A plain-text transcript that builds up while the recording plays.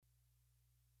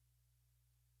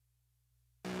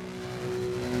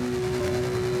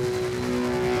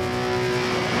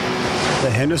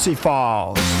Hennessey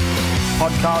Files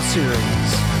podcast series,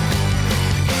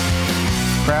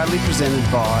 proudly presented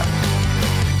by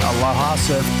Aloha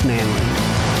Surf Manly.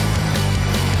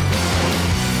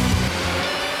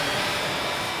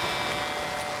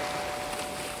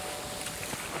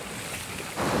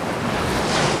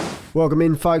 Welcome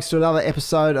in, folks, to another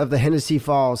episode of the Hennessey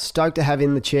Files. Stoked to have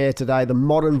in the chair today the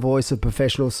modern voice of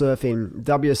professional surfing,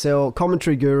 WSL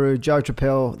commentary guru Joe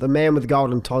Turpel, the man with the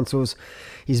golden tonsils.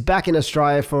 He's back in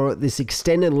Australia for this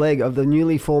extended leg of the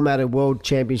newly formatted World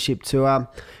Championship Tour.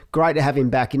 Great to have him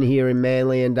back in here in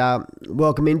Manly, and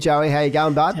welcome in, Joey. How you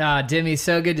going, bud? Dimmy,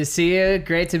 so good to see you.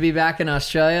 Great to be back in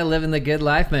Australia, living the good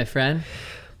life, my friend.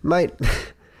 Mate,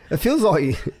 it feels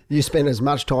like you spend as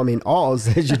much time in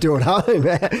Oz as you do at home.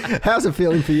 How's it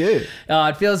feeling for you? Oh,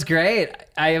 it feels great.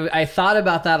 I thought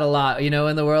about that a lot,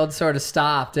 when the world sort of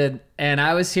stopped. And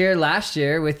I was here last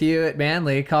year with you at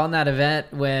Manly calling that event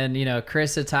when,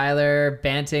 Carissa, Tyler,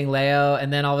 Banting, Leo,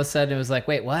 and then all of a sudden it was like,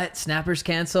 wait, what? Snappers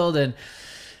canceled? And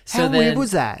so how weird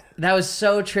was that? That was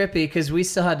so trippy because we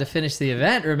still had to finish the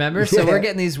event, remember? So we're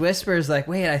getting these whispers like,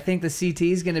 wait, I think the CT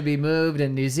is going to be moved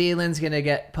and New Zealand's going to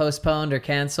get postponed or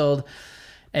canceled.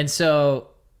 And so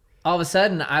all of a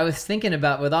sudden I was thinking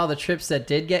about with all the trips that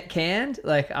did get canned,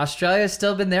 like Australia's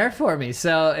still been there for me.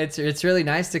 So it's really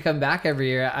nice to come back every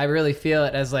year. I really feel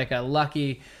it as like a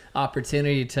lucky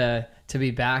opportunity to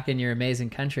be back in your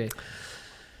amazing country.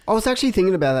 I was actually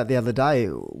thinking about that the other day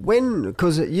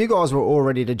because you guys were all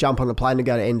ready to jump on the plane to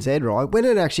go to NZ, right? When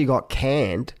it actually got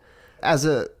canned as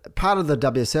a part of the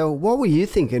WSL, what were you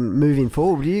thinking moving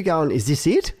forward? Were you going, is this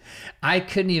it? I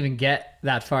couldn't even get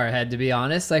that far ahead, to be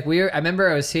honest. I remember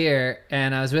I was here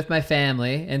and I was with my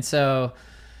family, and so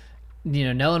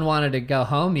no one wanted to go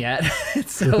home yet.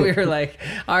 So we were like,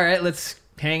 all right, let's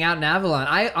hang out in Avalon.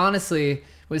 I honestly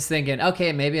was thinking,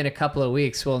 okay, maybe in a couple of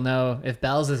weeks we'll know if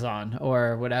Bells is on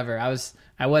or whatever. I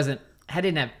didn't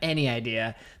have any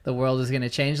idea the world was going to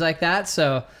change like that.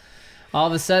 So all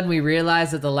of a sudden we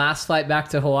realized that the last flight back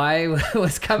to Hawaii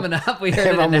was coming up. We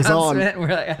heard an announcement. We're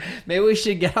like, maybe we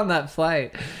should get on that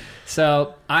flight.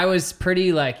 So I was pretty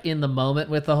in the moment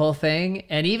with the whole thing.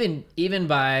 And even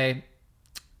by,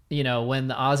 when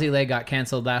the Aussie leg got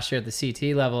canceled last year at the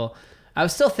CT level, I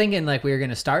was still thinking we were going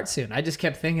to start soon. I just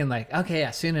kept thinking okay,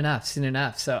 yeah, soon enough.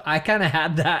 So I kind of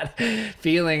had that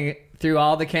feeling through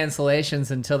all the cancellations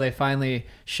until they finally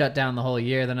shut down the whole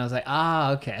year. Then I was like,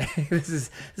 okay, this is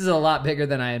a lot bigger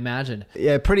than I imagined.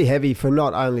 Yeah, pretty heavy for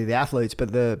not only the athletes,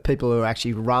 but the people who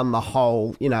actually run the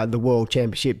whole, the World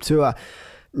Championship Tour.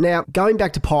 Now, going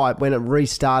back to Pipe, when it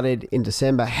restarted in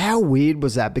December, how weird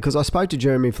was that? Because I spoke to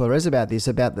Jeremy Flores about this,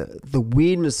 about the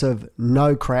weirdness of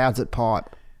no crowds at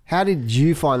Pipe. How did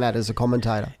you find that as a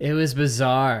commentator? It was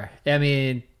bizarre. I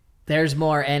mean, there's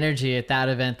more energy at that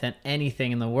event than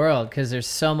anything in the world because there's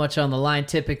so much on the line.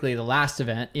 Typically, the last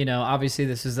event, obviously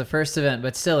this is the first event,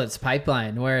 but still it's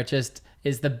Pipeline where it just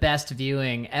is the best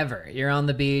viewing ever. You're on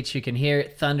the beach, you can hear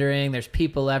it thundering, there's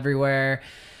people everywhere,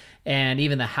 and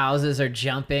even the houses are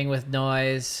jumping with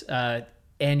noise.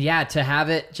 And yeah, to have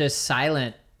it just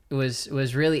silent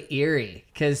was really eerie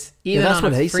because even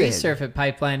on a free surf at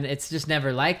Pipeline, it's just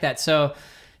never like that. So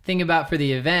think about for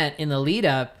the event in the lead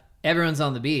up, everyone's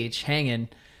on the beach hanging.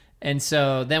 And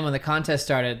so then when the contest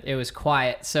started, it was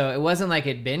quiet. So it wasn't like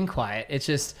it'd been quiet. It's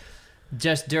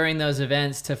just during those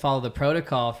events to follow the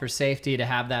protocol for safety to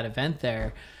have that event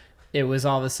there. It was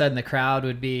all of a sudden the crowd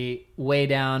would be way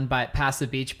down past the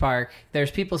beach park.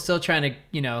 There's people still trying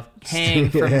to, hang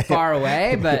from far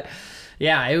away, but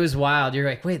yeah, it was wild. You're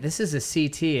like, wait, this is a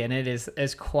CT, and it is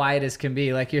as quiet as can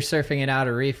be. Like you're surfing it out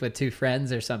a reef with two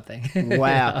friends or something.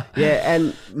 Wow. Yeah,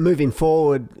 and moving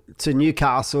forward to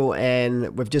Newcastle,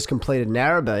 and we've just completed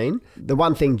Narrabeen. The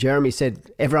one thing Jeremy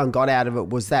said everyone got out of it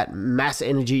was that mass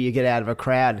energy you get out of a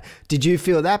crowd. Did you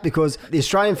feel that? Because the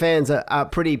Australian fans are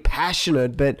pretty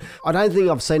passionate, but I don't think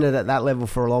I've seen it at that level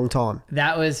for a long time.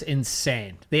 That was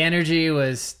insane. The energy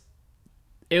was...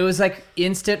 It was like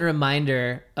instant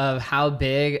reminder of how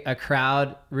big a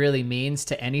crowd really means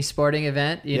to any sporting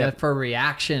event, for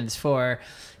reactions, for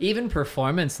even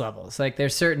performance levels. Like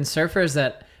there's certain surfers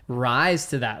that rise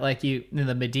to that, like the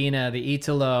Medina, the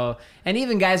Italo, and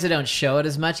even guys that don't show it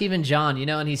as much, even John,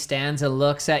 and he stands and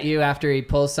looks at you after he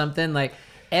pulls something. Like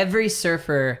every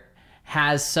surfer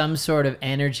has some sort of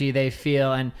energy they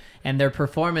feel, and their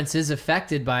performance is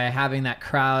affected by having that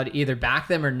crowd either back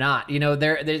them or not.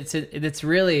 It's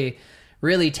really,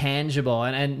 really tangible.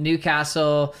 And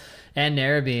Newcastle and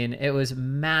Narrabeen, it was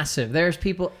massive. There's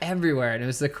people everywhere, and it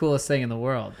was the coolest thing in the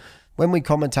world. When we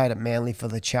commentate at Manly for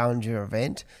the Challenger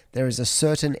event, there is a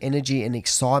certain energy and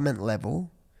excitement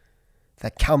level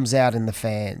that comes out in the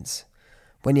fans.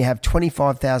 when you have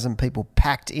 25,000 people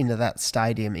packed into that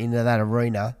stadium, into that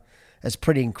arena, it's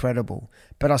pretty incredible.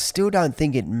 But I still don't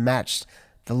think it matched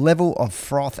the level of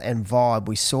froth and vibe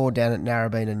we saw down at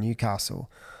Narrabeen and Newcastle.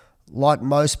 Like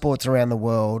most sports around the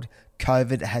world,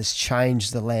 COVID has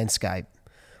changed the landscape.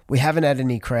 We haven't had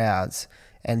any crowds,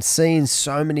 and seeing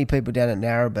so many people down at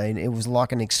Narrabeen, it was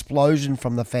like an explosion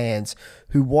from the fans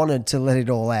who wanted to let it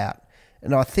all out.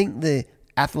 And I think the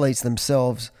athletes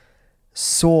themselves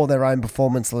saw their own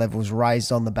performance levels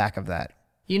raised on the back of that.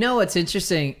 You know what's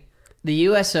interesting? The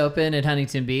U.S. Open at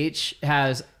Huntington Beach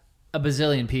has a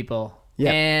bazillion people.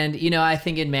 Yeah. And, I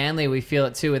think in Manly we feel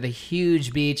it too with a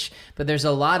huge beach, but there's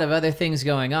a lot of other things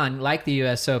going on, like the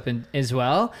U.S. Open as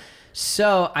well.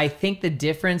 So I think the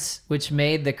difference which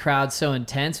made the crowd so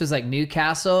intense was like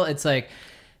Newcastle. It's like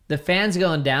the fans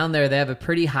going down there, they have a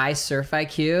pretty high surf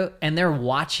IQ and they're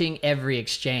watching every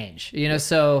exchange,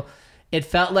 so it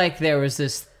felt like there was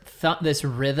this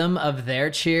rhythm of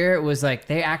their cheer. It was like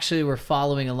they actually were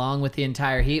following along with the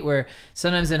entire heat, where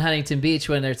sometimes in Huntington Beach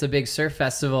when there's a big surf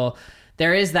festival,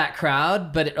 there is that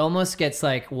crowd, but it almost gets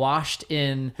like washed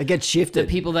in. It gets shifted. The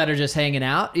people that are just hanging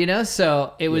out,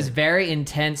 So it was very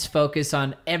intense focus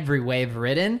on every wave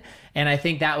ridden. And I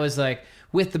think that was like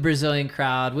with the Brazilian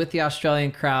crowd, with the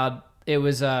Australian crowd, it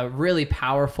was really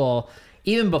powerful.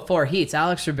 Even before heats,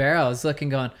 Alex Ribeiro was looking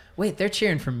going, wait, they're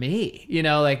cheering for me.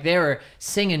 Like they were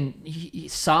singing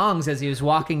songs as he was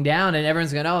walking down and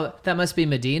everyone's going, oh, that must be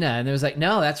Medina. And it was like,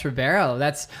 no, that's Ribeiro.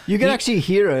 You can actually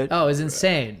hear it. Oh, it was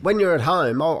insane. When you're at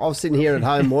home, I was sitting here at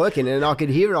home working and I could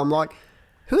hear it. I'm like,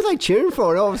 who are they cheering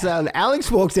for? And all of a sudden,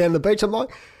 Alex walks down the beach. I'm like,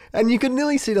 and you could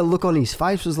nearly see the look on his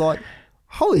face was like,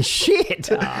 holy shit.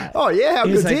 Oh, yeah, how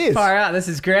good is this? Far out. This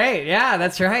is great. Yeah,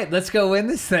 that's right. Let's go win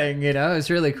this thing. It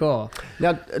was really cool.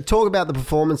 Now, talk about the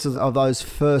performances of those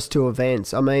first two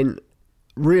events. I mean,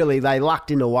 really, they lucked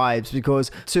into waves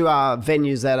because two are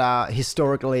venues that are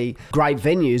historically great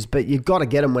venues, but you've got to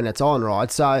get them when it's on, right?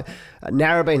 So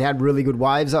Narrabeen had really good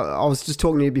waves. I was just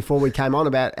talking to you before we came on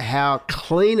about how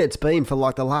clean it's been for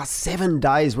like the last 7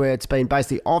 days, where it's been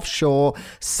basically offshore,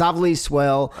 southerly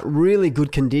swell, really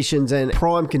good conditions and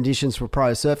prime conditions for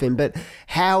pro surfing. But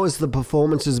how has the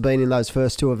performances been in those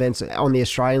first two events on the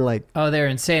Australian League? Oh, they're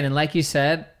insane. And like you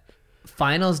said,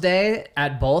 finals day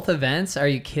at both events, are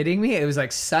you kidding me? It was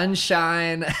like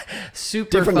sunshine, super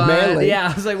different fun. Manly. Yeah,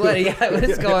 I was like, what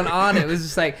is going on? It was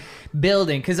just like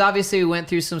building, because obviously we went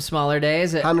through some smaller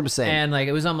days 100%, and like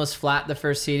it was almost flat the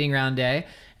first seeding round day.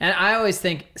 And I always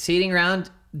think seeding round,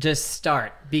 just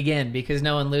begin, because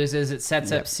no one loses. It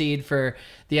sets up seed for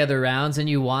the other rounds, and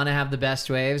you want to have the best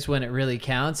waves when it really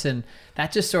counts. And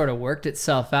that just sort of worked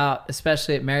itself out,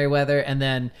 especially at Merriweather. And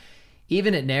then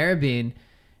even at Narrabeen,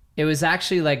 it was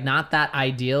actually like not that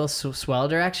ideal swell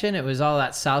direction. It was all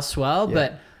that south swell,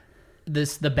 but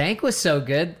the bank was so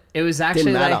good. It was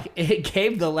actually like it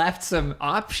gave the left some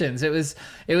options. It was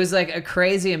like a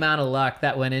crazy amount of luck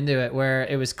that went into it, where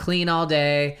it was clean all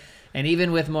day, and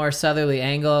even with more southerly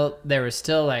angle, there was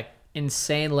still like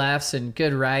insane lefts and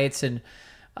good rights. And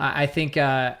I think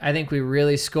we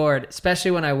really scored,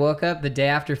 especially when I woke up the day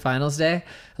after finals day.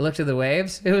 I looked at the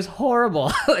waves. It was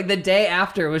horrible. Like the day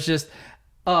after, it was just.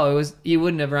 Oh, you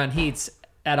wouldn't have run heats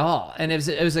at all. And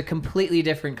it was a completely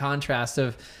different contrast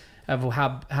of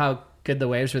how good the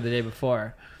waves were the day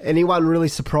before. Anyone really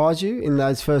surprise you in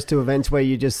those first two events where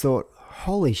you just thought,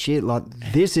 holy shit, like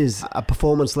this is a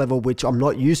performance level which I'm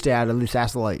not used to out of this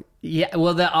athlete? Yeah,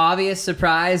 well, the obvious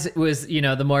surprise was,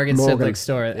 the Morgan Siblick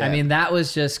story. Yeah. I mean, that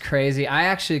was just crazy. I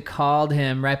actually called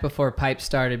him right before Pipe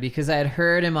started because I had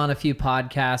heard him on a few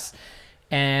podcasts,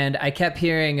 and I kept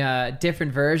hearing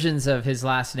different versions of his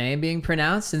last name being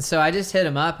pronounced. And so I just hit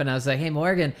him up and I was like, hey,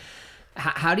 Morgan,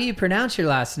 how do you pronounce your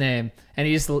last name? And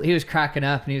he was cracking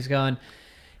up and he was going,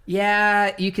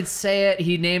 yeah, you could say it.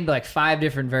 He named like 5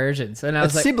 different versions. And I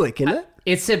was it's like, Siblick, isn't it?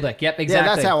 It's Siblick. Yep, exactly.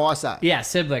 Yeah, that's how I say it. Yeah,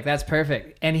 Siblick. That's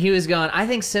perfect. And he was going, I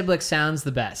think Siblick sounds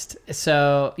the best.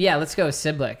 So yeah, let's go with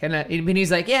Siblick. And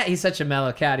he's like, yeah, he's such a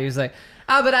mellow cat. He was like,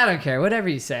 oh, but I don't care. Whatever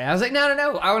you say. I was like, no.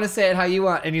 I want to say it how you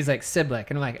want. And he's like, Siblick.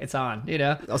 And I'm like, it's on,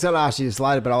 I was going to ask you this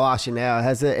later, but I'll ask you now.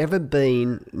 Has there ever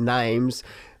been names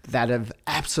that have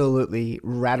absolutely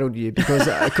rattled you? Because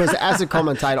as a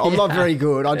commentator, I'm not very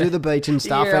good. I do the beach and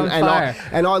stuff,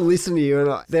 and I listen to you.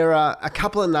 And there are a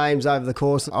couple of names over the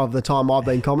course of the time I've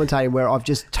been commentating where I've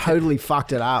just totally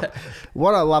fucked it up.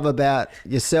 What I love about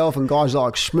yourself and guys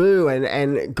like Shmoo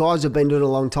and guys who've been doing it a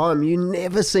long time, you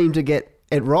never seem to get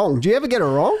it wrong. Do you ever get it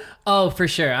wrong? Oh, for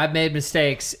sure. I've made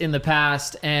mistakes in the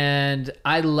past, and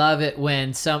I love it when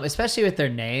especially with their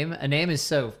name. A name is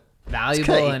so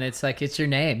valuable, and it's like, it's your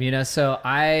name, you know? So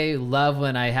I love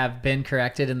when I have been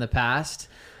corrected in the past.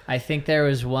 I think there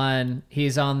was one, he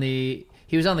was on the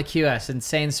QS,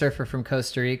 insane surfer from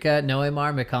Costa Rica,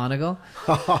 Noemar McConigal.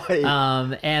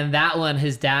 And that one,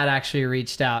 his dad actually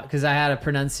reached out because I had a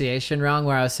pronunciation wrong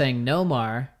where I was saying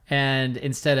Nomar and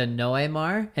instead of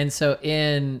Noemar. And so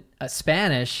in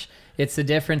Spanish, it's the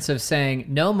difference of saying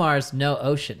no Mars, no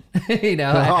ocean, you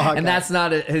know, and that's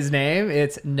not his name.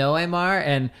 It's Noemar,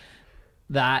 and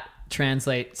that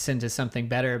translates into something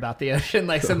better about the ocean,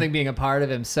 like something being a part of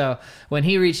him. So when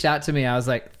he reached out to me, I was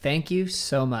like, thank you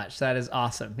so much. That is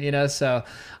awesome. You know, so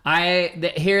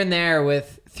here and there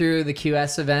through the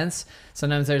QS events,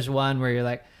 sometimes there's one where you're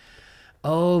like,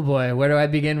 oh boy, where do I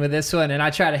begin with this one? And I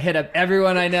try to hit up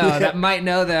everyone I know that might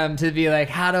know them to be like,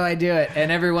 how do I do it?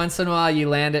 And every once in a while you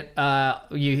land it,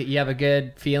 you have a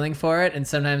good feeling for it. And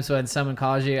sometimes when someone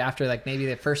calls you after like maybe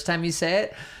the first time you say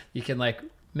it, you can like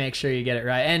make sure you get it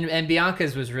right. And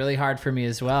Bianca's was really hard for me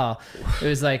as well. It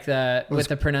was like with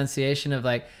the pronunciation of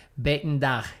like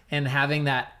Betendag and having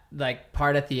that like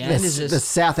part at the end is just the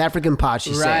South African part,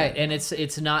 she said. Right, and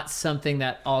it's not something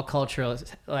that all cultures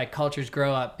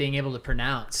grow up being able to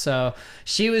pronounce. So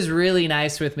she was really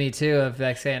nice with me too, of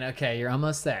like saying, okay, you're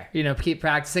almost there, you know, keep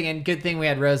practicing. And good thing we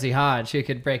had Rosie Hodge who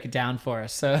could break it down for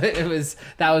us, so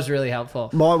that was really helpful.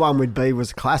 My one with B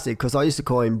was classic because I used to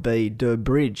call him B de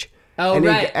Bridge. Oh, and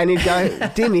right. He'd go,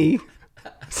 Dimmy,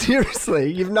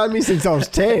 seriously, you've known me since I was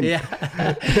 10.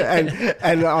 Yeah.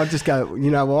 and I'll just go, you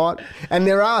know what? And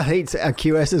there are heats at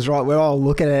QSs, right, where I'll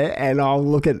look at it and I'll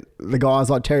look at the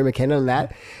guys like Terry McKenna and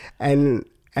that, and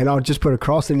I'll just put a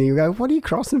cross and he'll go, what are you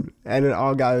crossing? And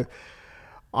I'll go,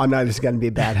 I know this is going to be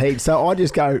a bad heat. So I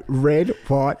just go red,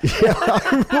 white, yellow,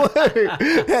 blue.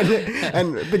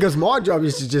 And because my job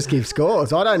is to just keep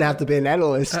scores. I don't have to be an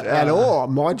analyst at all.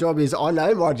 My job is, I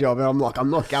know my job. And I'm like, I'm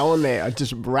not going there. It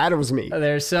just rattles me.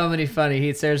 There's so many funny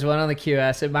heats. There's one on the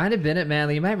QS. It might have been at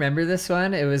Manly. You might remember this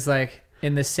one. It was like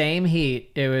in the same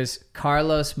heat. It was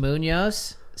Carlos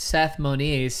Munoz, Seth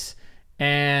Moniz,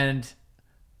 and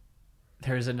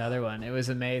there's another one. It was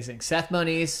amazing. Seth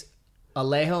Moniz,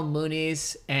 Alejo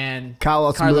Muniz, and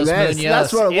Carlos Munoz.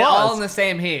 That's what it was. All in the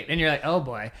same heat. And you're like, oh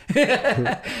boy.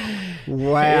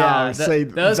 Wow. Yeah, See,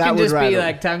 those that can would just rattle. be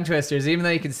like tongue twisters. Even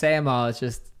though you can say them all, it's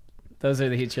just, those are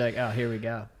the heats you're like, oh, here we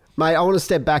go. Mate, I want to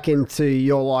step back into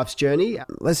your life's journey.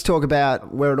 Let's talk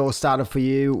about where it all started for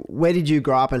you. Where did you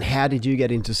grow up and how did you get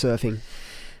into surfing?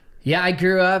 Yeah, I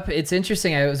grew up. It's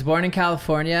interesting. I was born in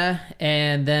California,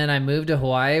 and then I moved to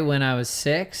Hawaii when I was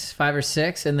 5 or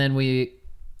 6, and then we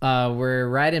were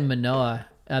right in Manoa,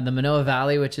 the Manoa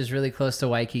Valley, which is really close to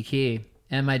Waikiki.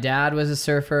 And my dad was a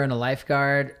surfer and a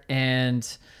lifeguard, and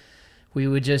we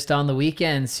would just, on the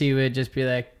weekends, he would just be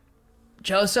like,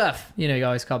 Joseph, you know, he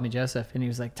always called me Joseph, and he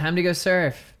was like, time to go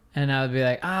surf. And I would be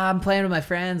like, I'm playing with my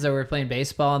friends, or we're playing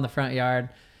baseball in the front yard.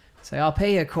 It's like, I'll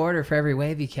pay you $25 for every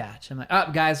wave you catch. I'm like,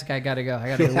 oh, guys, I gotta go. I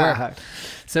gotta go to work.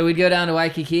 So we'd go down to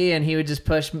Waikiki, and he would just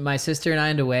push my sister and I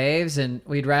into waves, and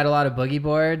we'd ride a lot of boogie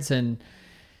boards and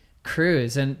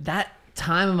cruise. And that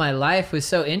time of my life was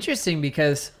so interesting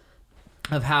because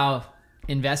of how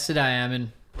invested I am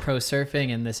in pro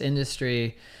surfing and this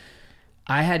industry.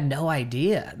 I had no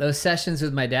idea. Those sessions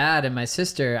with my dad and my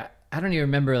sister, I don't even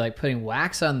remember like putting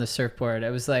wax on the surfboard. It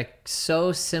was like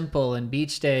so simple, and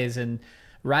beach days and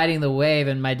riding the wave.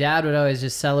 And my dad would always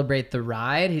just celebrate the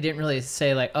ride. He didn't really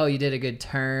say like, oh, you did a good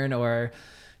turn or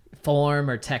form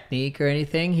or technique or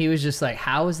anything. He was just like,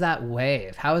 how was that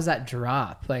wave? How was that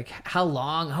drop? Like, how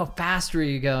long, how fast were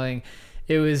you going?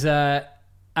 It was, I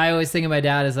always think of my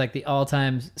dad as like the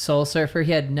all-time soul surfer.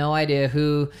 He had no idea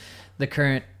who the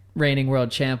current reigning world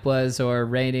champ was or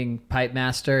reigning pipe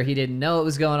master. He didn't know what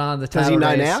was going on. Does he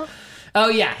know now? Oh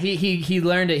yeah, he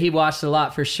learned it. He watched a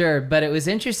lot for sure. But it was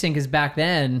interesting because back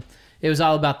then it was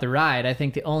all about the ride. I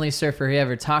think the only surfer he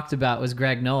ever talked about was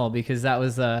Greg Knoll, because that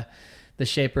was the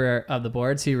shaper of the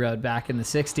boards he rode back in the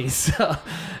 60s. So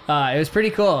it was pretty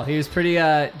cool. He was pretty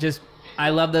I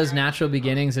love those natural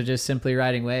beginnings of just simply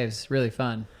riding waves. Really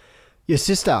fun. Your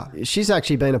sister, she's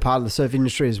actually been a part of the surf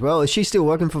industry as well. Is she still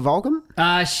working for Volcom?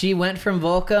 She went from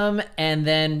Volcom and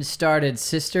then started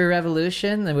Sister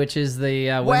Revolution, which is the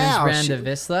women's brand of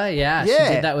Vissla. Yeah,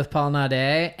 she did that with Paul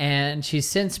Naudet, and she's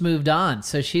since moved on.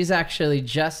 So she's actually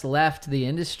just left the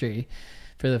industry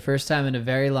for the first time in a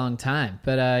very long time.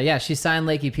 But yeah, she signed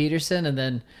Lakey Peterson and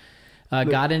then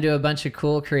got into a bunch of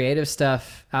cool creative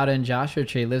stuff out in Joshua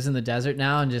Tree. Lives in the desert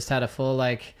now and just had a full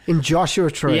like... In Joshua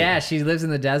Tree? Yeah, she lives in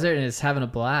the desert and is having a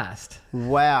blast.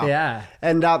 Wow. Yeah.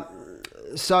 And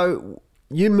so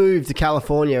you moved to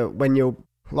California when you're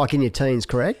like in your teens,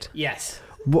 correct? Yes.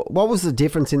 What was the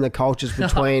difference in the cultures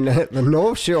between the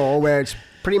North Shore, where it's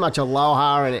pretty much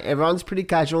aloha and everyone's pretty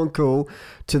casual and cool,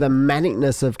 to the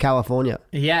manicness of California?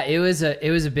 Yeah, it was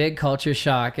a big culture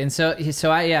shock. And so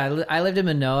I lived in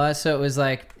Manoa, so it was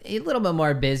like a little bit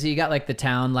more busy. You got like the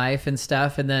town life and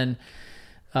stuff. And then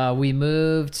we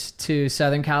moved to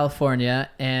Southern California,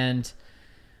 and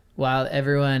while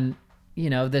everyone,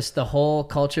 the whole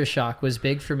culture shock was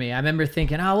big for me. I remember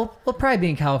thinking, we'll probably be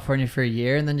in California for a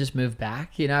year and then just move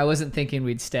back. I wasn't thinking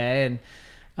we'd stay. And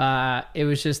it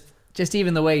was just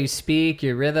even the way you speak,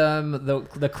 your rhythm,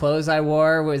 the clothes I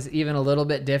wore was even a little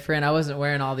bit different. I wasn't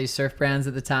wearing all these surf brands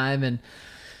at the time. And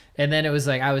then it was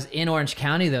like, I was in Orange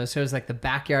County though. So it was like the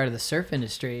backyard of the surf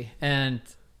industry. And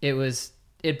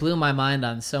it blew my mind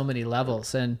on so many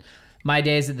levels. And my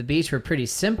days at the beach were pretty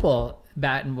simple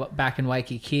back in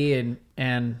Waikiki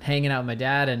and hanging out with my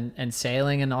dad and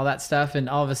sailing and all that stuff. And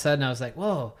all of a sudden I was like,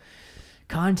 whoa,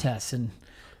 contests and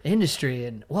industry,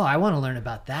 and whoa, I want to learn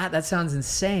about that. That sounds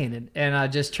insane.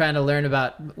 And just trying to learn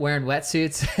about wearing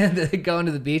wetsuits and going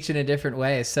to the beach in a different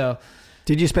way. So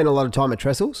did you spend a lot of time at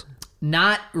Trestles?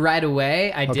 Not right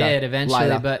away. I did eventually,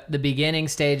 later. But the beginning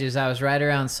stages, I was right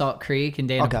around Salt Creek and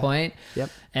Dana Point.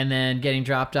 Yep. And then getting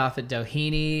dropped off at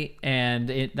Doheny,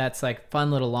 and that's like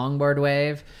fun little longboard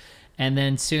wave. And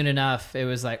then soon enough, it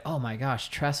was like, oh my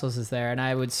gosh, Trestles is there. And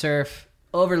I would surf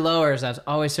over lowers. I was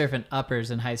always surfing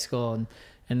uppers in high school,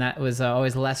 and that was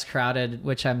always less crowded,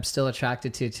 which I'm still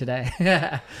attracted to today.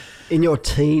 In your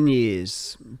teen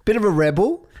years, bit of a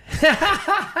rebel.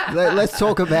 Let's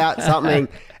talk about something.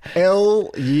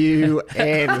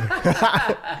 L-U-N.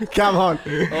 Come on.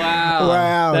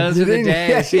 Wow. Those were the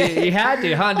days. You had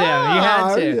to, huh, Dim? You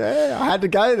had to. Yeah, I had to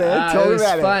go there. Talk it was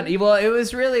about fun. it. Well, it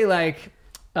was really like,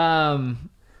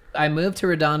 I moved to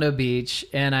Redondo Beach,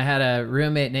 and I had a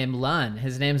roommate named Lun.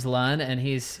 His name's Lun, and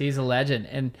he's a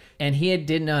legend. And he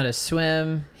didn't know how to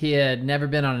swim. He had never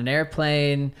been on an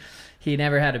airplane. He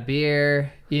never had a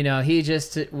beer. He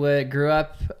just grew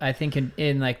up, I think,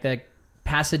 in like the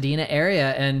Pasadena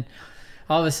area, and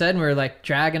all of a sudden we're like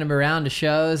dragging him around to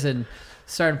shows and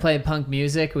started playing punk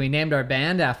music. We named our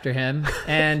band after him,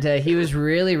 and he was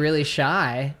really, really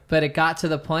shy, but it got to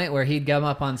the point where he'd come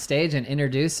up on stage and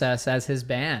introduce us as his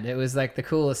band. It was like the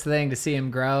coolest thing to see him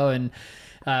grow and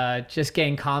just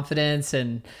gain confidence.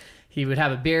 And he would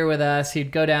have a beer with us.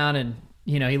 He'd go down and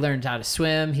he learned how to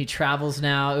swim. He travels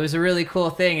now. It was a really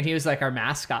cool thing, and he was like our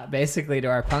mascot basically to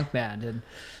our punk band. And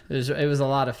it was a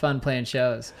lot of fun playing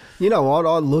shows. You know what?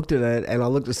 I looked at it, and I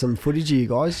looked at some footage of you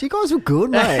guys. You guys were good,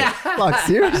 mate. Like,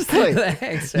 seriously.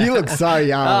 Thanks, you look so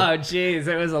young. Oh, jeez.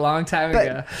 It was a long time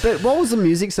ago. But what was the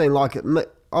music scene like?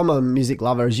 I'm a music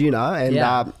lover, as you know, and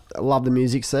I love the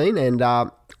music scene. And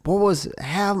how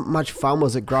much fun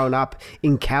was it growing up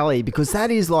in Cali? Because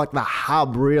that is like the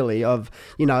hub, really, of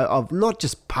not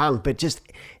just punk, but just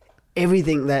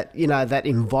everything that, that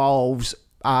involves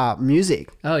music.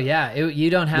 Oh yeah,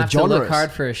 you don't have to look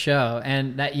hard for a show,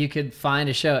 and that you could find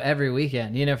a show every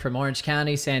weekend. From Orange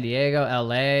County, San Diego,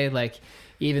 LA, like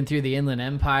even through the Inland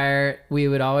Empire, we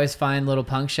would always find little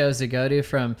punk shows to go to.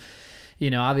 From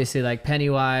obviously like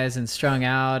Pennywise and Strung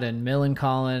Out and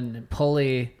Millencolin and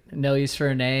Pulley, No Use for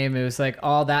a Name. It was like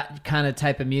all that kind of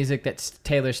type of music that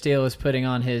Taylor Steele was putting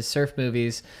on his surf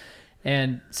movies.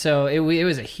 And so it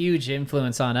was a huge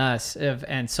influence on us,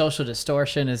 and Social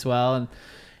Distortion as well.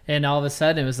 And all of a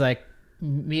sudden it was like,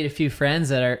 meet a few friends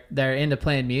that are into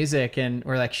playing music, and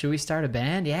we're like, should we start a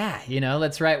band? Yeah,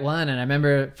 let's write one. And I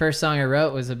remember first song I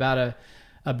wrote was about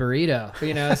a burrito.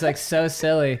 It's like so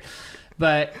silly.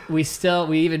 But we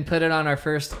even put it on our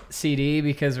first CD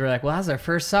because we're like, well, that's our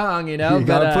first song, You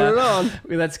gotta put it on.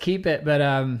 Let's keep it.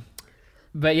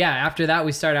 But yeah, after that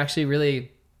we started actually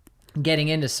really getting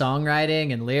into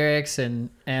songwriting and lyrics, and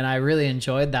I really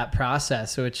enjoyed that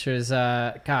process, which was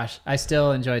I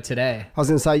still enjoy today. I was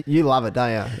gonna say, you love it,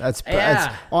 don't you? It's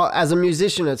as a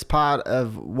musician, it's part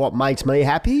of what makes me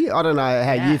happy. I don't know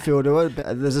how you feel to it,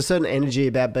 but there's a certain energy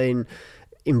about being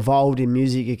involved in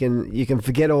music. You can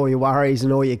forget all your worries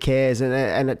and all your cares,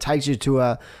 and it takes you to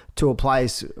a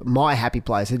place, my happy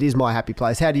place. It is my happy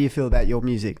place. How do you feel about your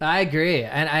music? I agree,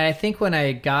 and I think when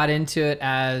I got into it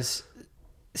as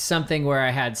something where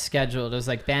I had scheduled, it was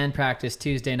like band practice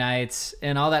Tuesday nights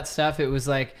and all that stuff. It was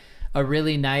like a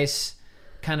really nice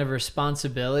kind of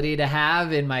responsibility to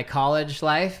have in my college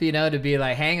life, to be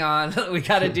like, hang on, we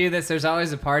got to do this. There's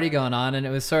always a party going on. And it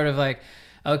was sort of like,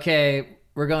 okay,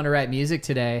 we're going to write music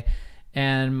today.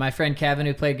 And my friend Kevin,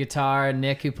 who played guitar, and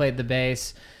Nick, who played the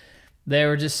bass, they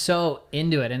were just so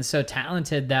into it and so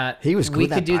talented that He was good we at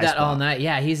that could do bass that all part. night.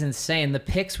 Yeah, he's insane. The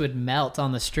picks would melt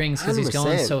on the strings because he's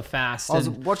going 100%. so fast. I was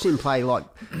and- watching him play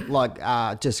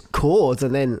just chords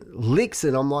and then licks,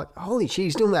 and I'm like, holy shit,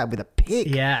 he's doing that with a pick.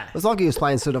 Yeah. It was like he was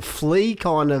playing sort of Flea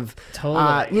kind of.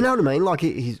 Totally. You know what I mean? Like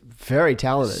he's very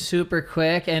talented. super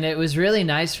quick, and it was really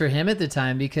nice for him at the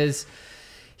time because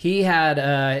he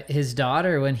had his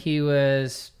daughter when he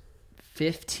was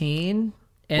 15,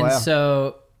 and Wow.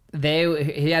 so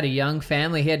he had a young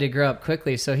family. He had to grow up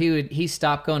quickly, so he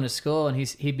stopped going to school and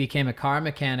he became a car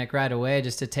mechanic right away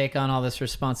just to take on all this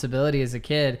responsibility as a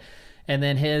kid. And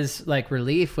then his like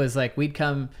relief was like we'd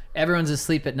come, everyone's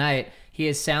asleep at night, he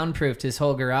has soundproofed his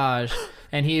whole garage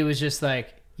and he was just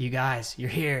like, you guys, you're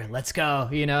here, let's go,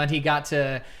 you know. And he got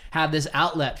to have this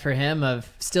outlet for him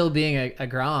of still being a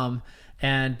Grom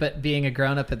but being a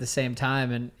grown-up at the same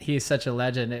time. And he's such a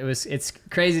legend. It's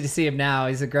crazy to see him now.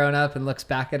 He's a grown-up and looks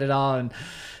back at it all, and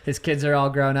his kids are all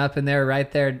grown up and they're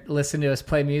right there listening to us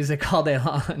play music all day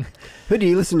long. Who do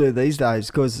you listen to these days?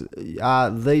 Because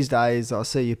these days I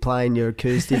see you playing your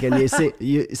acoustic and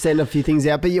you send a few things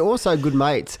out, but you're also good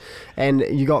mates, and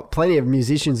you got plenty of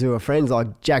musicians who are friends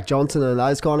like Jack Johnson and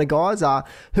those kind of guys.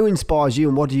 Who inspires you,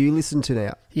 and what do you listen to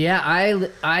now? Yeah,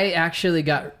 I actually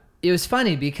got. It was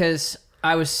funny because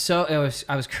I was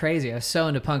crazy. I was so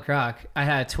into punk rock. I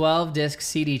had a 12-disc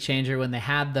CD changer when they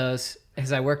had those,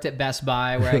 because I worked at Best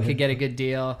Buy where I could get a good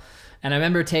deal. And I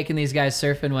remember taking these guys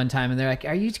surfing one time, and they're like,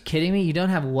 "Are you kidding me? You don't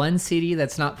have one CD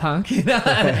that's not punk?" You know?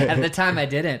 At the time, I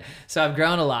didn't. So I've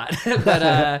grown a lot.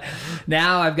 But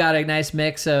now I've got a nice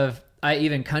mix of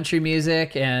even country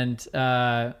music and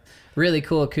really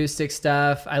cool acoustic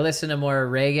stuff. I listen to more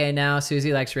reggae now.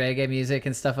 Susie likes reggae music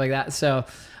and stuff like that. So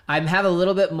I have a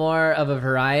little bit more of a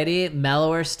variety,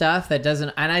 mellower stuff that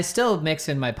doesn't, and I still mix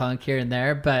in my punk here and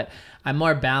there, but I'm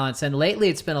more balanced. And lately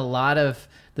it's been a lot of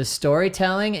the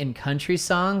storytelling in country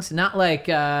songs, not like,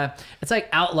 it's like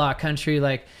outlaw country,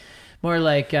 like more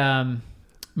like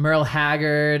Merle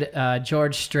Haggard,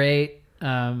 George Strait,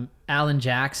 Alan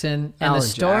Jackson. And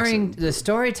the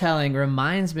storytelling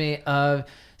reminds me of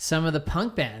some of the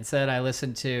punk bands that I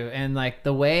listen to, and like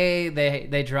the way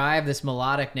they drive this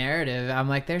melodic narrative. I'm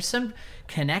like, there's some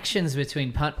connections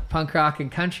between punk rock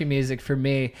and country music for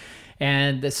me.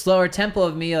 And the slower tempo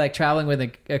of me, like traveling with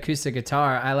an acoustic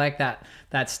guitar, I like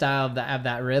that style of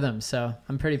that rhythm. So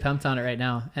I'm pretty pumped on it right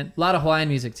now. And a lot of Hawaiian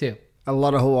music too. A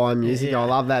lot of Hawaiian music. Yeah. I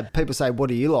love that. People say, what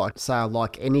do you like? Say, I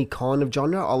like any kind of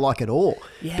genre. I like it all.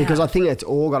 Yeah. Because I think it's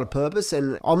all got a purpose.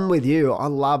 And I'm with you. I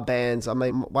love bands. I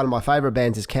mean, one of my favourite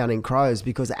bands is Counting Crows,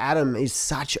 because Adam is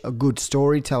such a good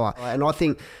storyteller. And I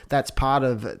think that's part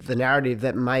of the narrative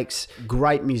that makes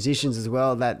great musicians as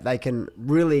well, that they can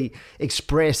really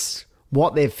express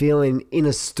what they're feeling in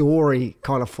a story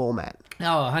kind of format.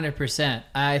 Oh, 100%.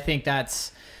 I think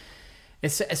it's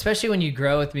especially when you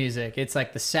grow with music, it's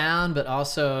like the sound, but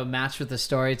also matched with the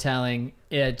storytelling.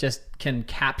 It just can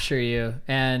capture you.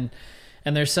 And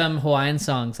there's some Hawaiian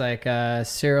songs like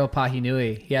Cyril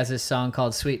Pahinui. He has this song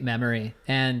called Sweet Memory,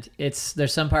 and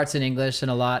there's some parts in English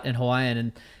and a lot in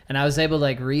Hawaiian. And I was able to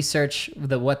like research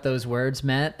what those words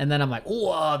meant. And then I'm like,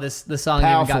 whoa, the song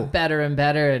even Powerful. got better and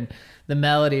better. And the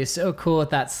melody is so cool with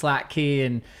that slack key.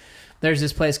 And there's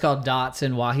this place called Dots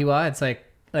in Wahiwa. It's like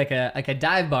a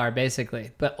dive bar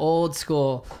basically, but old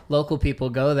school. Local people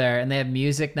go there and they have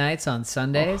music nights on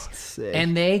Sundays. Sick.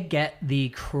 And they get the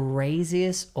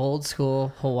craziest old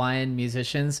school Hawaiian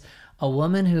musicians. A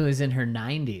woman who is in her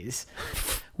 90s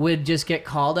would just get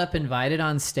called up, invited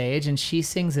on stage, and she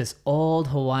sings this old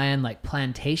Hawaiian like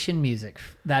plantation music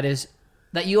that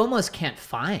you almost can't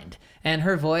find. And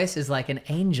her voice is like an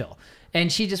angel.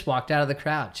 And she just walked out of the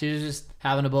crowd. She was just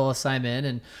having a bowl of Simon,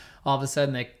 and all of a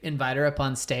sudden they invite her up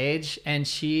on stage, and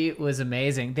she was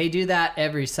amazing. They do that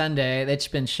every Sunday. It's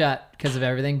been shut because of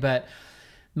everything, but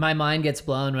my mind gets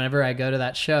blown whenever I go to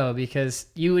that show, because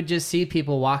you would just see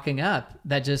people walking up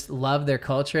that just love their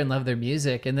culture and love their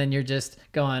music. And then you're just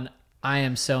going, I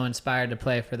am so inspired to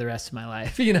play for the rest of my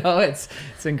life. You know, it's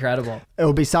incredible. It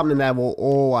will be something that will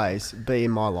always be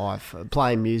in my life.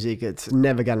 Playing music, it's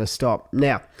never going to stop.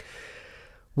 Now,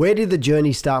 where did the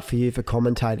journey start for you for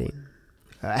commentating?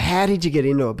 How did you get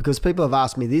into it? Because people have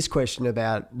asked me this question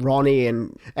about Ronnie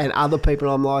and other people,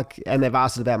 and I'm like, and they've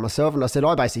asked it about myself, and I said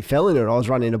I basically fell into it. I was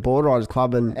running a board riders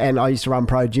club, and I used to run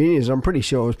pro juniors. I'm pretty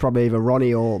sure it was probably either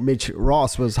Ronnie or Mitch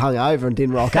Ross was hungover and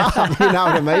didn't rock up. You know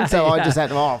what I mean? So I just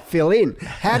had to fill in.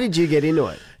 How did you get into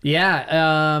it?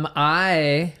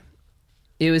 Yeah,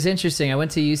 it was interesting. I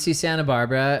went to UC Santa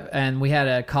Barbara, and we had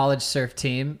a college surf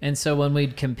team, and so when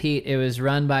we'd compete, it was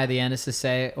run by the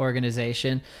NSSA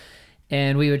organization.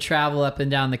 and we would travel up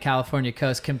and down the California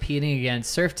coast competing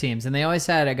against surf teams. And they always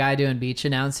had a guy doing beach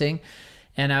announcing.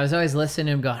 And I was always listening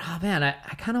to him going, oh man,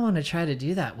 I kind of want to try to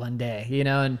do that one day, you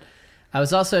know? And I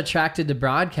was also attracted to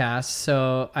broadcast.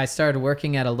 So I started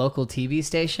working at a local TV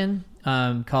station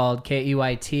called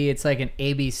KEYT. It's like an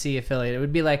ABC affiliate. It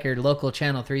would be like your local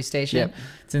Channel 3 station. Yep.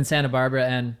 It's in Santa Barbara.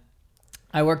 And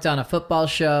I worked on a football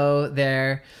show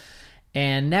there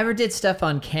and never did stuff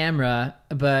on camera,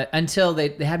 but until they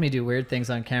had me do weird things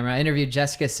on camera. I interviewed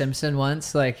Jessica Simpson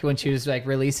once, like when she was like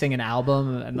releasing an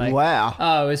album, and like, wow.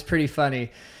 Oh, it was pretty funny.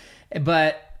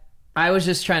 But I was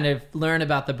just trying to learn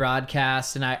about the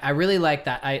broadcast, and I really like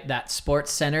that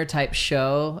Sports Center type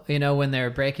show, you know, when they're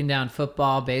breaking down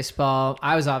football, baseball.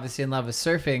 I was obviously in love with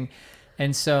surfing.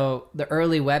 And so the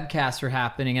early webcasts were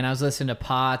happening, and I was listening to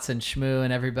Potts and Shmoo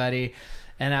and everybody,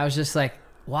 and I was just like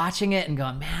watching it and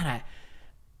going, man,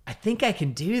 I think I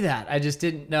can do that. I just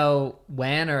didn't know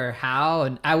when or how,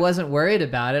 and I wasn't worried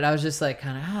about it. I was just like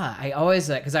kind of, I always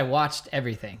like, because I watched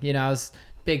everything. You know, I was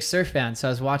a big surf fan, so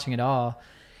I was watching it all.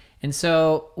 And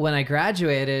so when I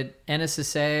graduated,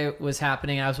 NSSA was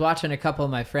happening. I was watching a couple of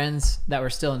my friends that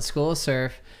were still in school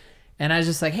surf, and I was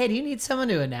just like, hey, do you need someone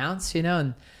to announce, you know?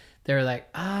 And they were like,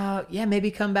 yeah,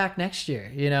 maybe come back next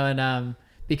year, you know? And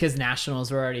because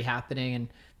nationals were already happening, and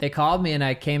they called me, and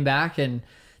I came back and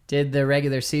did the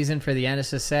regular season for the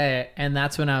NSSA, and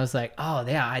that's when I was like, oh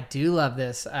yeah, I do love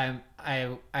this. I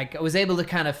was able to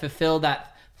kind of fulfill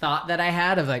that thought that I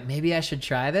had of like, maybe I should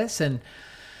try this, and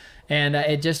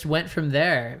it just went from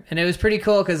there. And it was pretty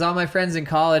cool because all my friends in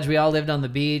college, we all lived on the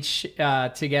beach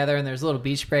together, and there's a little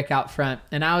beach break out front,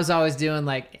 and I was always doing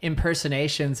like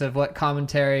impersonations of what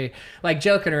commentary, like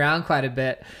joking around quite a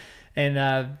bit.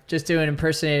 And just doing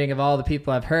impersonating of all the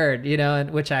people I've heard, you know,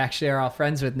 and which I actually are all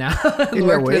friends with now,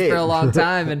 worked with for a long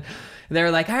time. And they were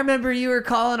like, I remember you were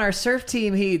calling our surf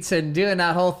team heats and doing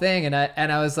that whole thing. And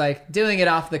I was like doing it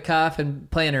off the cuff and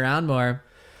playing around more,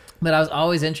 but I was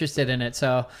always interested in it.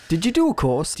 So did you do a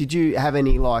course? Did you have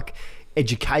any like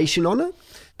education on it?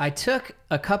 I took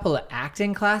a couple of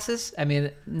acting classes. I mean,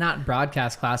 not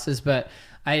broadcast classes, but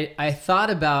I thought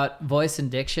about voice and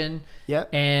diction.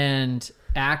 Yep. And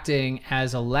acting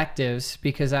as electives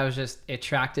because I was just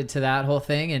attracted to that whole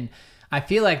thing, and I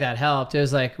feel like that helped. It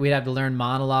was like we'd have to learn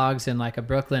monologues in like a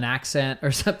Brooklyn accent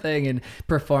or something and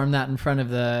perform that in front of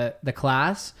the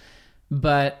class.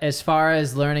 But as far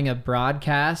as learning a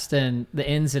broadcast and the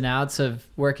ins and outs of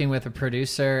working with a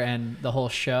producer and the whole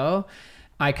show,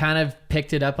 I kind of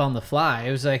picked it up on the fly.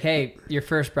 It was like, hey, your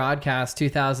first broadcast,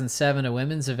 2007, a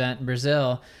women's event in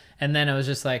Brazil. And then it was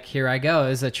just like, here I go. It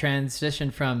was a transition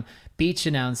from beach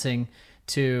announcing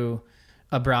to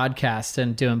a broadcast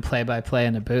and doing play-by-play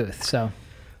in a booth. So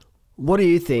what do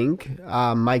you think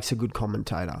makes a good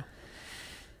commentator?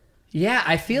 Yeah,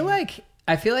 I feel like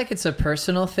it's a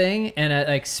personal thing, and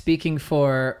like speaking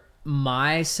for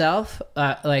myself,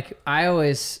 like I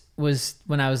always was,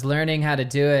 when I was learning how to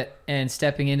do it and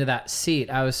stepping into that seat,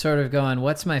 I was sort of going,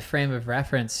 what's my frame of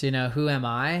reference? You know, who am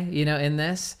I, you know, in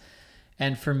this?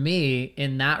 And for me,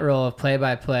 in that role of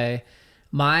play-by-play,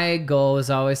 my goal was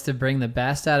always to bring the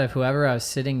best out of whoever I was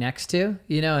sitting next to,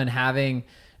 you know, and having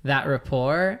that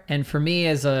rapport. And for me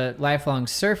as a lifelong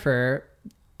surfer,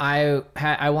 I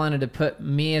wanted to put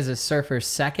me as a surfer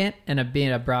second and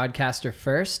being a broadcaster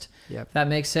first. Yep. If that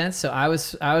makes sense. So I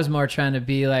was more trying to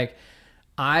be like,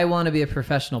 I want to be a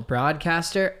professional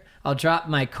broadcaster. I'll drop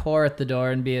my core at the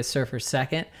door and be a surfer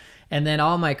second. And then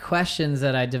all my questions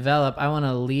that I develop, I want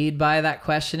to lead by that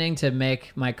questioning to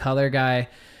make my color guy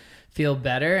feel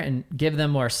better and give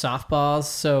them more softballs,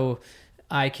 so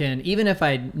I can, even if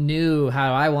I knew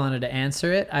how I wanted to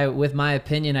answer it, with my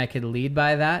opinion, I could lead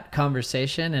by that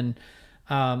conversation. And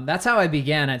that's how I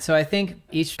began it. So I think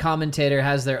each commentator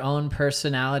has their own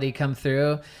personality come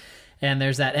through, and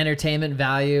there's that entertainment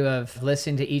value of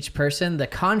listening to each person. The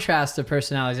contrast of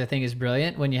personalities, I think, is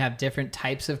brilliant when you have different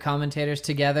types of commentators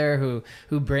together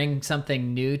who bring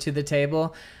something new to the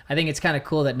table. I think it's kind of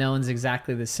cool that no one's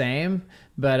exactly the same,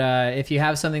 but if you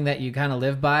have something that you kind of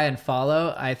live by and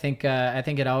follow, I think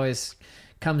it always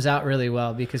comes out really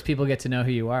well because people get to know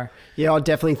who you are. Yeah, I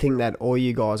definitely think that all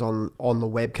you guys on the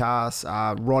webcast,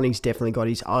 Ronnie's definitely got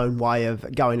his own way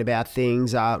of going about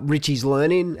things. Richie's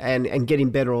learning and getting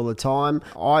better all the time.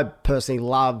 I personally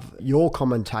love your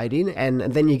commentating, and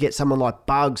then you get someone like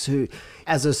Bugs who,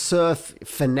 as a surf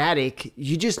fanatic,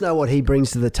 you just know what he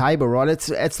brings to the table, right?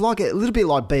 It's like a little bit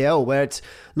like BL, where it's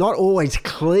not always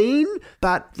clean,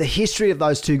 but the history of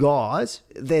those two guys,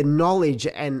 their knowledge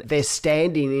and their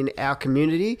standing in our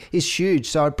community is huge.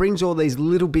 So it brings all these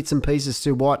little bits and pieces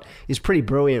to what is pretty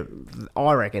brilliant,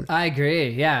 I reckon. I agree.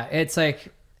 Yeah. It's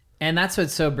like, And that's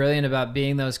what's so brilliant about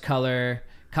being those color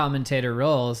commentator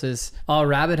roles is all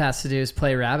Rabbit has to do is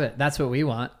play Rabbit. That's what we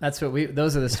want.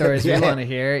 Those are the stories we want to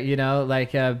hear, you know,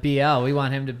 like BL, we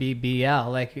want him to be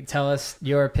BL, like tell us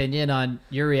your opinion on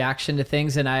your reaction to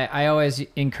things. And I always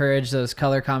encourage those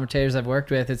color commentators I've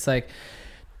worked with. It's like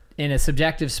in a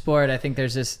subjective sport, I think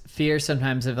there's this fear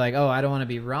sometimes of like, oh, I don't want to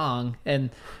be wrong.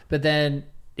 But then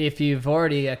if you've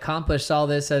already accomplished all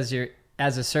this as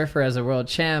a surfer, as a world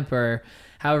champ, or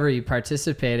however you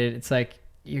participated, it's like,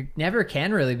 you never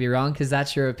can really be wrong because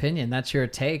that's your opinion. That's your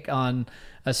take on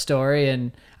a story.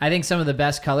 And I think some of the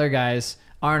best color guys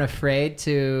aren't afraid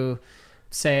to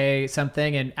say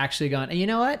something and actually going, you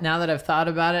know what, now that I've thought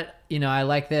about it, you know, I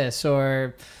like this,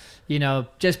 or, you know,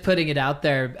 just putting it out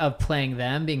there of playing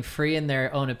them, being free in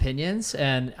their own opinions.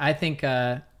 And I think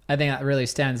that really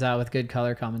stands out with good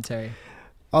color commentary.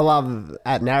 I love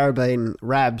at Narrabeen,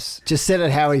 Rabs just said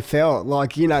it how he felt.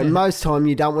 Like, you know, most time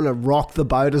you don't want to rock the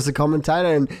boat as a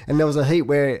commentator. And there was a heat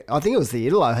where, I think it was the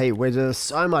Italo heat, where there was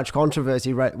so much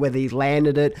controversy, whether he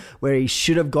landed it, where he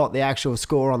should have got the actual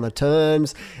score on the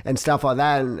turns and stuff like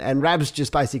that. And Rabs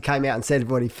just basically came out and said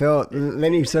what he felt. And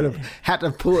then he sort of had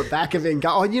to pull it back a bit and go,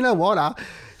 oh, you know what,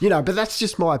 you know, but that's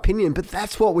just my opinion. But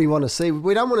that's what we want to see.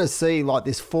 We don't want to see like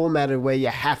this formatted where you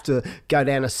have to go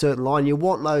down a certain line. You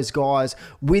want those guys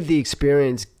with the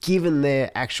experience given their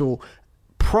actual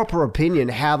proper opinion,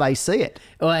 how they see it.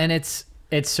 Well, and it's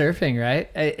surfing,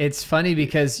 right? It's funny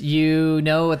because you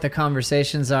know what the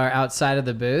conversations are outside of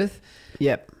the booth.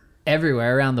 Yep.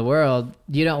 Everywhere around the world,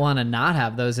 you don't want to not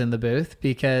have those in the booth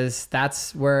because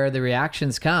that's where the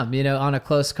reactions come. You know, on a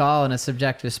close call in a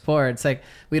subjective sport, it's like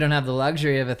we don't have the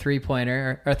luxury of a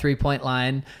 3-pointer or 3-point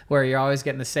line where you're always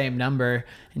getting the same number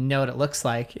and know what it looks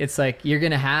like. It's like you're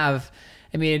going to have,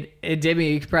 I mean,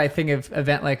 you could probably think of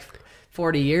event like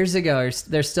 40 years ago, or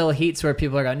there's still heats where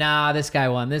people are going, nah, this guy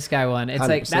won. It's 100%.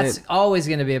 Like that's always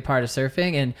going to be a part of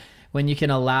surfing. And when you can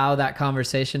allow that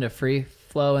conversation to free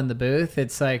flow in the booth,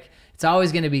 it's like it's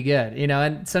always going to be good, you know.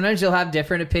 And sometimes you'll have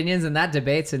different opinions, and that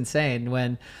debate's insane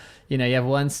when, you know, you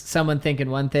have someone thinking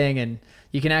one thing and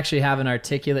you can actually have an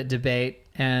articulate debate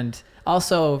and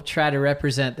also try to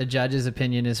represent the judge's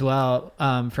opinion as well,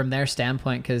 from their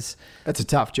standpoint, because it's a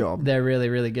tough job. They're really,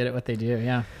 really good at what they do.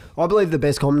 Yeah. I believe the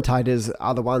best commentators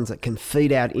are the ones that can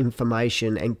feed out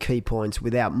information and key points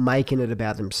without making it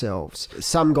about themselves.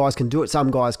 Some guys can do it,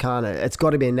 some guys can't. It's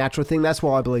got to be a natural thing. That's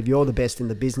why I believe you're the best in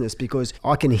the business, because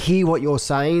I can hear what you're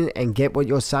saying and get what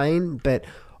you're saying, but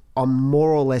I'm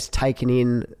more or less taking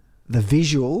in the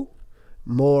visual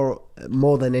more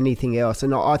than anything else.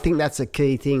 And I think that's a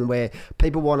key thing where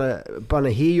people want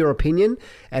to hear your opinion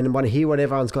and want to hear what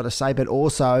everyone's got to say, but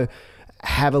also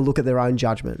have a look at their own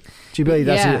judgment. Do you believe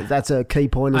that's a key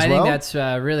point as well? I think that's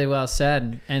really well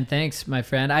said, and thanks, my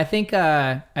friend. I think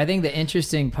the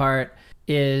interesting part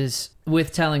is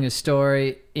with telling a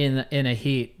story in a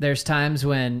heat. There's times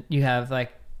when you have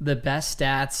like the best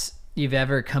stats you've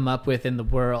ever come up with in the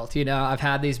world. You know, I've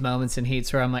had these moments in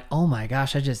heats where I'm like, oh my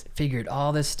gosh, I just figured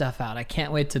all this stuff out. I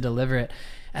can't wait to deliver it.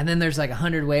 And then there's like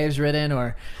 100 waves written,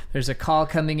 or there's a call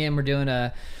coming in. We're doing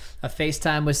a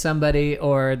FaceTime with somebody,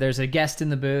 or there's a guest in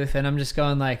the booth, and I'm just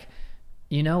going like,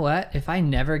 you know what? If I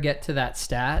never get to that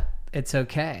stat, it's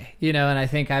okay. You know, and I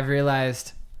think I've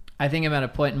realized, I think I'm at a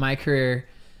point in my career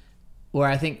where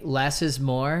I think less is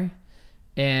more,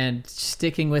 and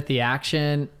sticking with the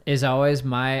action is always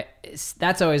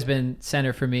that's always been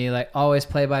center for me. Like always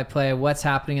play by play, what's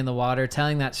happening in the water,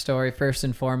 telling that story first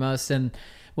and foremost. And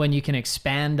when you can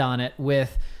expand on it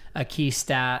with a key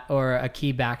stat or a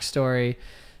key backstory,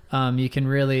 you can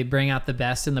really bring out the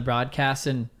best in the broadcast.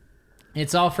 And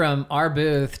it's all from our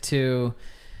booth to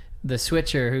the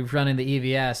switcher who's running the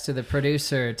EVS, to the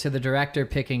producer, to the director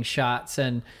picking shots.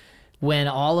 And when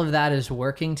all of that is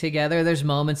working together, there's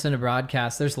moments in a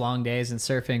broadcast, there's long days in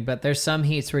surfing, but there's some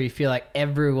heats where you feel like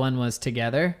everyone was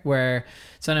together, where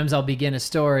sometimes I'll begin a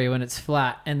story when it's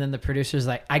flat, and then the producer's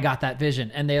like, I got that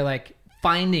vision. And they're like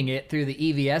finding it through the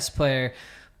EVS player.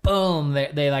 Boom,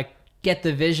 they like get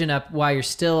the vision up while you're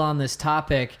still on this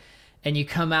topic, and you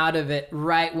come out of it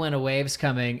right when a wave's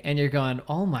coming, and you're going,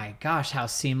 oh my gosh, how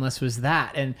seamless was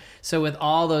that? And so with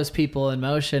all those people in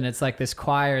motion, it's like this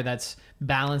choir that's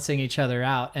balancing each other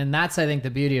out. And that's, I think, the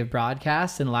beauty of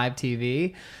broadcast and live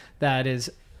TV that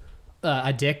is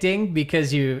addicting,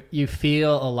 because you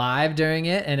feel alive during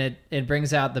it, and it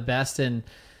brings out the best in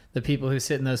the people who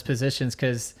sit in those positions,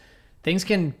 because things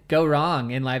can go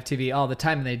wrong in live TV all the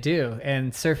time, and they do.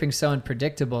 And surfing's so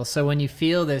unpredictable. So when you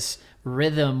feel this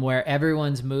rhythm where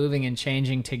everyone's moving and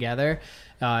changing together,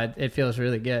 it feels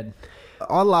really good.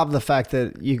 I love the fact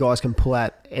that you guys can pull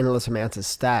out endless amounts of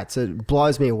stats. It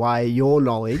blows me away, your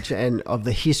knowledge and of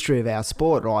the history of our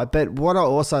sport, right? But what I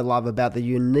also love about the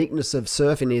uniqueness of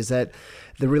surfing is that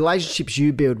the relationships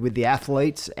you build with the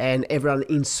athletes and everyone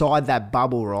inside that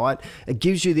bubble, right? It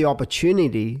gives you the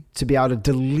opportunity to be able to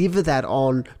deliver that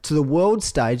on to the world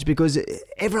stage because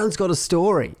everyone's got a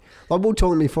story. Like we were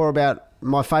talking before about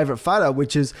my favourite photo,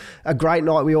 which is a great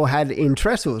night we all had in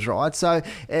Trestles, right? So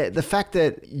the fact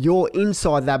that you're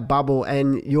inside that bubble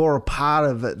and you're a part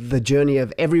of the journey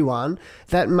of everyone,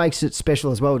 that makes it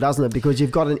special as well, doesn't it? Because you've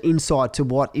got an insight to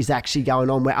what is actually going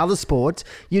on, where other sports,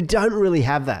 you don't really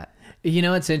have that. You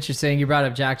know, it's interesting. You brought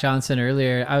up Jack Johnson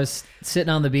earlier. I was sitting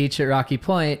on the beach at Rocky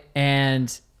Point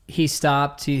and he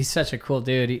stopped. He's such a cool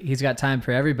dude. He's got time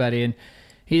for everybody. And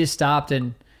he just stopped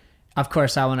and of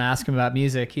course, I want to ask him about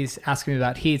music. He's asking me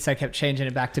about heats. I kept changing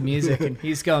it back to music, and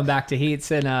he's going back to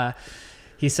heats. And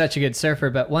he's such a good surfer.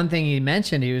 But one thing he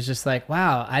mentioned, he was just like,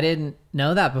 wow, I didn't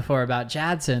know that before about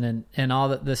Jadson and all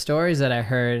the stories that I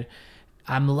heard.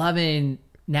 I'm loving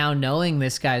now knowing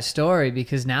this guy's story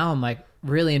because now I'm like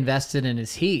really invested in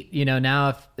his heat. You know,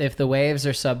 now if the waves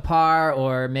are subpar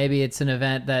or maybe it's an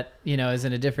event that, you know, is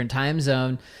in a different time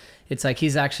zone, it's like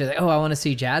he's actually like, oh, I want to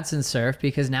see Jadson surf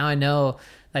because now I know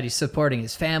that he's supporting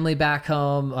his family back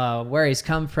home, where he's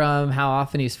come from, how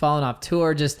often he's fallen off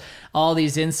tour, just all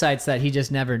these insights that he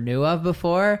just never knew of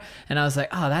before. And I was like,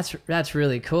 oh, that's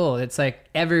really cool. It's like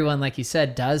everyone, like you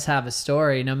said, does have a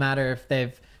story, no matter if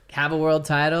they've have a world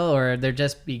title or they're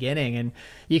just beginning. And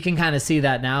you can kind of see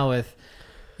that now with,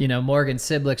 you know, Morgan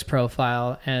Siblick's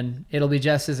profile, and it'll be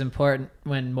just as important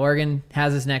when Morgan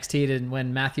has his next heat and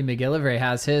when Matthew McGillivray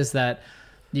has his, that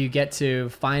you get to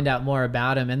find out more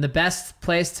about him. And the best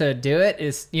place to do it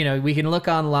is, you know, we can look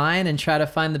online and try to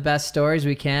find the best stories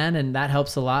we can, and that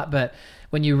helps a lot. But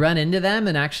when you run into them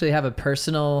and actually have a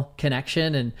personal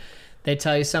connection and they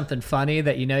tell you something funny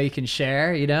that you know you can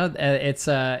share, you know,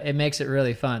 it makes it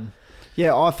really fun.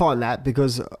 Yeah, I find that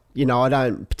because, you know, I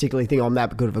don't particularly think I'm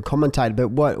that good of a commentator,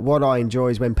 but what I enjoy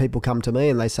is when people come to me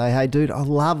and they say, hey, dude, I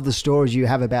love the stories you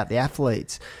have about the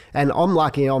athletes. And I'm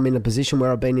lucky I'm in a position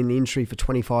where I've been in the industry for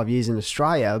 25 years in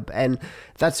Australia, and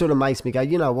that sort of makes me go,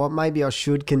 you know what, maybe I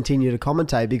should continue to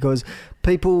commentate because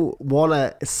people want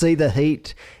to see the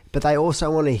heat, but they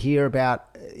also want to hear about,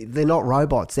 they're not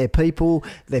robots, they're people,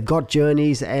 they've got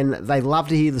journeys, and they love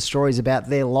to hear the stories about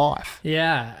their life.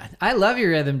 Yeah, I love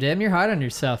your rhythm, Dim. You're hard on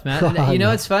yourself, man. And you know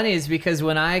what's funny is because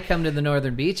when I come to the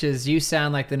Northern Beaches, you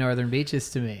sound like the Northern Beaches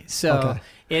to me. So okay.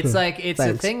 It's like, it's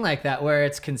a thing like that where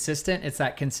it's consistent. It's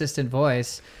that consistent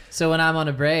voice. So when I'm on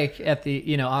a break at the,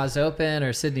 you know, Oz Open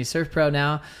or Sydney Surf Pro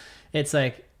now, it's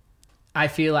like, I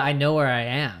feel I know where I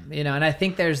am, you know, and I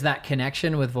think there's that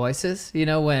connection with voices, you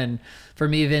know, when for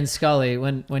me, Vin Scully,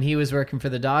 when he was working for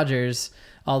the Dodgers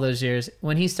all those years,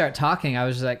 when he started talking, I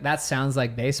was just like, that sounds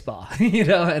like baseball, you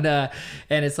know,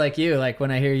 and it's like you, like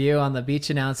when I hear you on the beach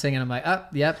announcing and I'm like, oh,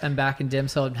 yep, I'm back in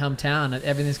Dim's hometown.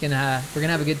 Everything's we're going to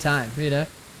have a good time, you know?